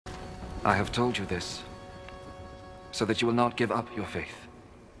I have told you this, so that you will not give up your faith.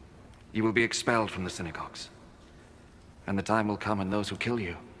 You will be expelled from the synagogues. And the time will come when those who kill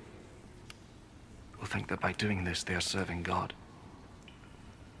you will think that by doing this they are serving God.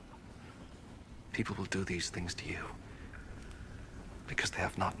 People will do these things to you because they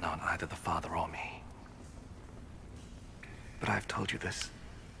have not known either the Father or me. But I have told you this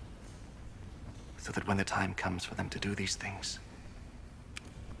so that when the time comes for them to do these things,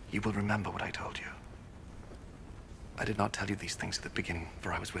 you will remember what I told you. I did not tell you these things at the beginning,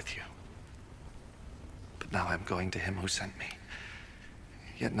 for I was with you. But now I am going to him who sent me.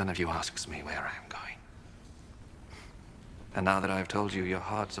 Yet none of you asks me where I am going. And now that I have told you, your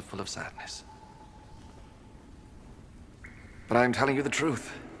hearts are full of sadness. But I am telling you the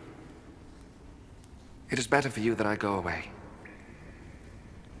truth. It is better for you that I go away.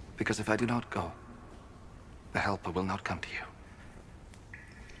 Because if I do not go, the Helper will not come to you.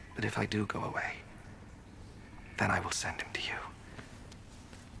 But if I do go away, then I will send him to you.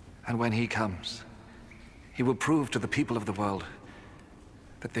 And when he comes, he will prove to the people of the world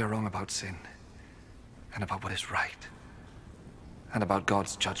that they are wrong about sin, and about what is right, and about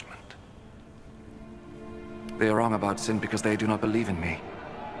God's judgment. They are wrong about sin because they do not believe in me.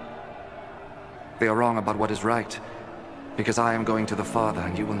 They are wrong about what is right because I am going to the Father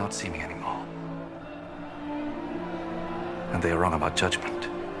and you will not see me anymore. And they are wrong about judgment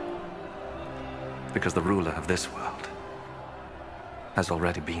because the ruler of this world has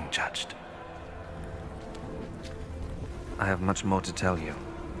already been judged. I have much more to tell you,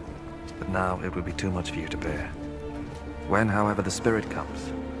 but now it would be too much for you to bear. When, however, the Spirit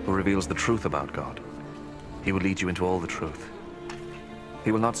comes, who reveals the truth about God, he will lead you into all the truth.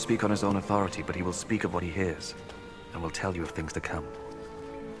 He will not speak on his own authority, but he will speak of what he hears, and will tell you of things to come.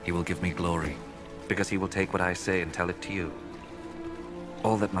 He will give me glory, because he will take what I say and tell it to you.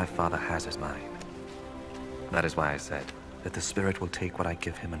 All that my Father has is mine. That is why I said that the Spirit will take what I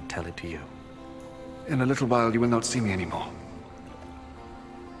give him and tell it to you. In a little while you will not see me anymore.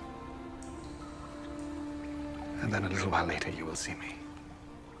 And then a little while later you will see me.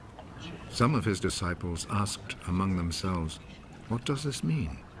 Some of his disciples asked among themselves, "What does this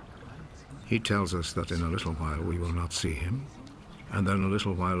mean?" He tells us that in a little while we will not see him, and then a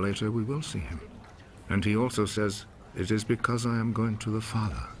little while later we will see him. And he also says, "It is because I am going to the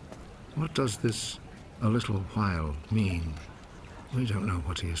Father." What does this "a little while" mean? We don't know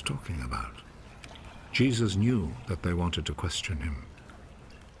what he is talking about. Jesus knew that they wanted to question him.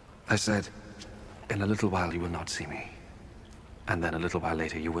 I said, in a little while you will not see me. And then a little while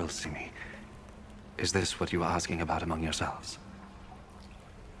later you will see me. Is this what you are asking about among yourselves?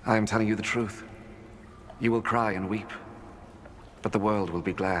 I am telling you the truth. You will cry and weep, but the world will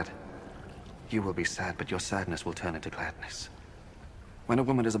be glad. You will be sad, but your sadness will turn into gladness. When a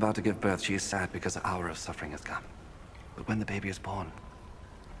woman is about to give birth, she is sad because the hour of suffering has come. But when the baby is born,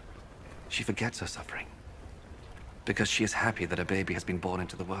 she forgets her suffering, because she is happy that a baby has been born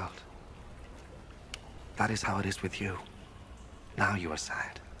into the world. That is how it is with you. Now you are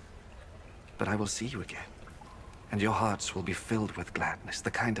sad, but I will see you again, and your hearts will be filled with gladness,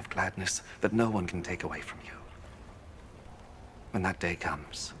 the kind of gladness that no one can take away from you. When that day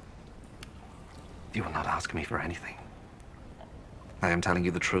comes, you will not ask me for anything. I am telling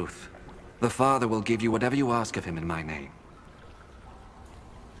you the truth. The Father will give you whatever you ask of him in my name.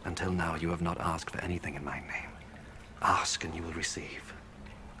 Until now, you have not asked for anything in my name. Ask and you will receive,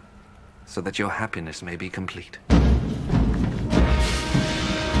 so that your happiness may be complete.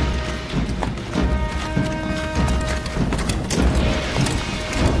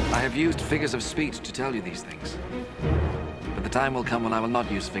 I have used figures of speech to tell you these things. But the time will come when I will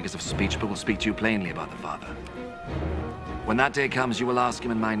not use figures of speech, but will speak to you plainly about the Father. When that day comes, you will ask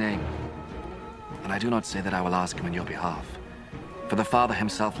him in my name. And I do not say that I will ask him on your behalf, for the Father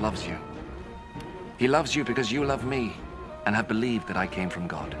himself loves you. He loves you because you love me and have believed that I came from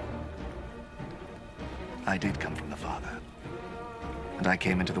God. I did come from the Father, and I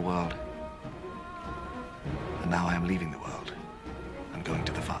came into the world. And now I am leaving the world and going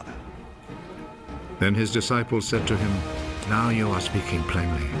to the Father. Then his disciples said to him, "Now you are speaking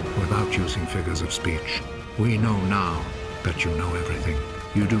plainly, without using figures of speech. We know now that you know everything.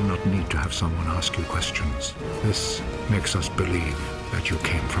 You do not need to have someone ask you questions. This makes us believe that you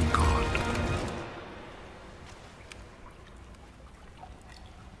came from God."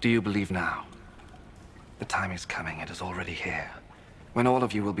 Do you believe now? The time is coming, it is already here, when all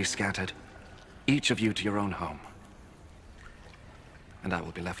of you will be scattered, each of you to your own home. And I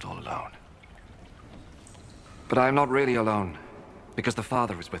will be left all alone. But I am not really alone, because the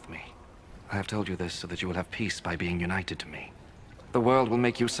Father is with me. I have told you this so that you will have peace by being united to me. The world will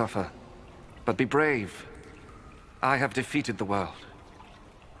make you suffer, But be brave. I have defeated the world.